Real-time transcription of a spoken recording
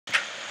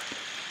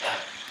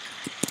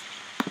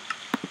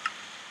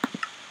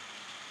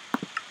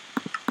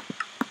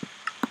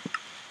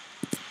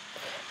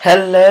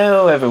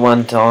Hello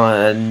everyone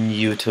on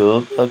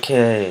YouTube.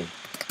 Okay.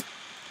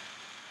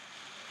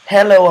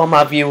 Hello all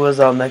my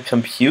viewers on the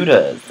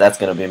computers. That's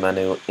gonna be my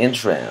new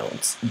intro.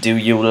 Do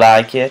you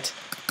like it?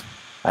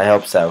 I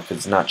hope so, because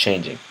it's not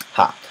changing.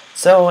 Ha.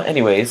 So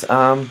anyways,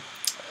 so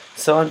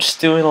I'm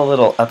just doing a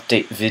little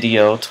update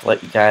video to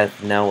let you guys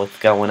know what's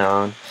going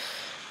on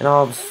and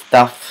all the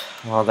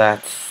stuff, all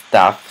that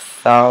stuff.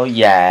 So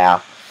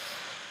yeah.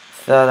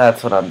 So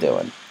that's what I'm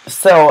doing.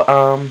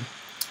 So,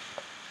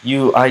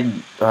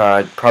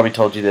 I probably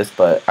told you this,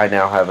 but I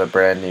now have a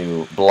brand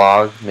new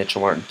blog,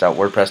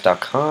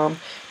 mitchellmartin.wordpress.com,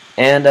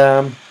 and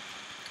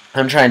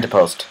I'm trying to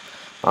post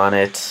on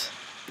it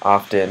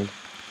often,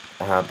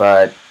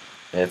 but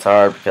it's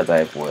hard because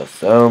I have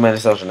so many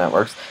social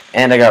networks,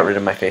 and I got rid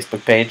of my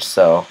Facebook page,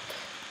 so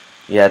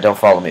yeah, don't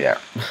follow me there.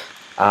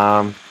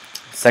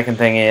 Second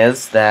thing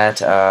is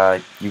that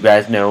you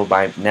guys know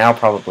by now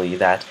probably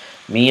that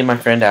me and my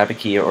friend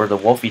Abikia, or the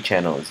Wolfie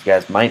channel, as you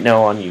guys might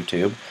know on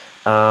YouTube,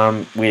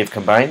 we have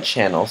combined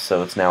channels,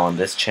 so it's now on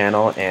this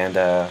channel, and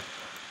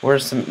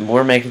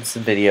we're making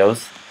some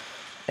videos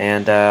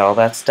and all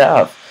that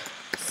stuff.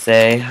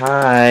 Say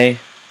hi.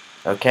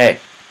 Okay.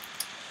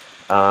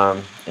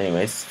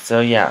 Anyways,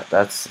 so yeah,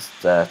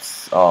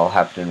 that's all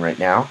happening right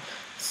now.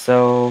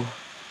 So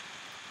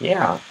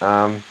yeah.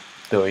 I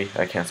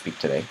can't speak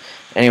today.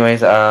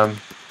 Anyways,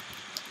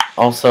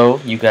 also,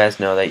 you guys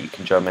know that you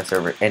can join my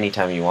server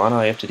anytime you want.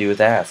 All you have to do is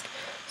ask.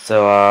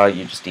 So,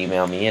 you just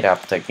email me at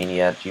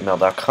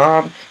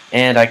appletechmedia@gmail.com,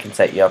 and I can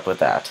set you up with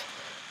that.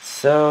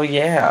 So,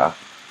 yeah.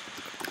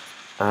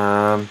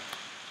 All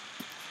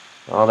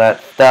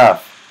that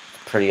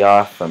stuff. Pretty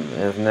awesome,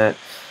 isn't it?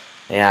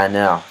 Yeah, I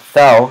know.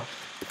 So,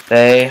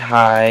 say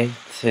hi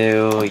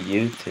to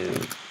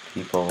YouTube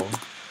people.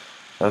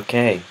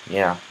 Okay,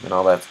 yeah, and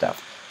all that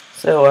stuff.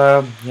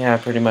 So, yeah, I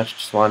pretty much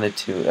just wanted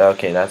to,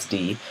 okay, that's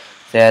D.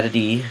 Say hi to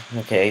D.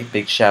 Okay,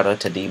 big shout out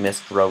to D,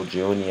 Mr. Rowe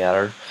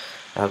Jr.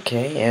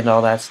 Okay, and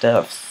all that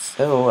stuff.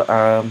 So,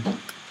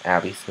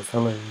 Abby says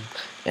hello.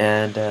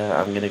 And,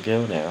 I'm gonna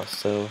go now.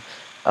 So,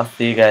 I'll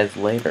see you guys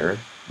later.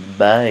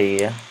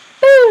 Bye.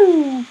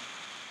 Woo!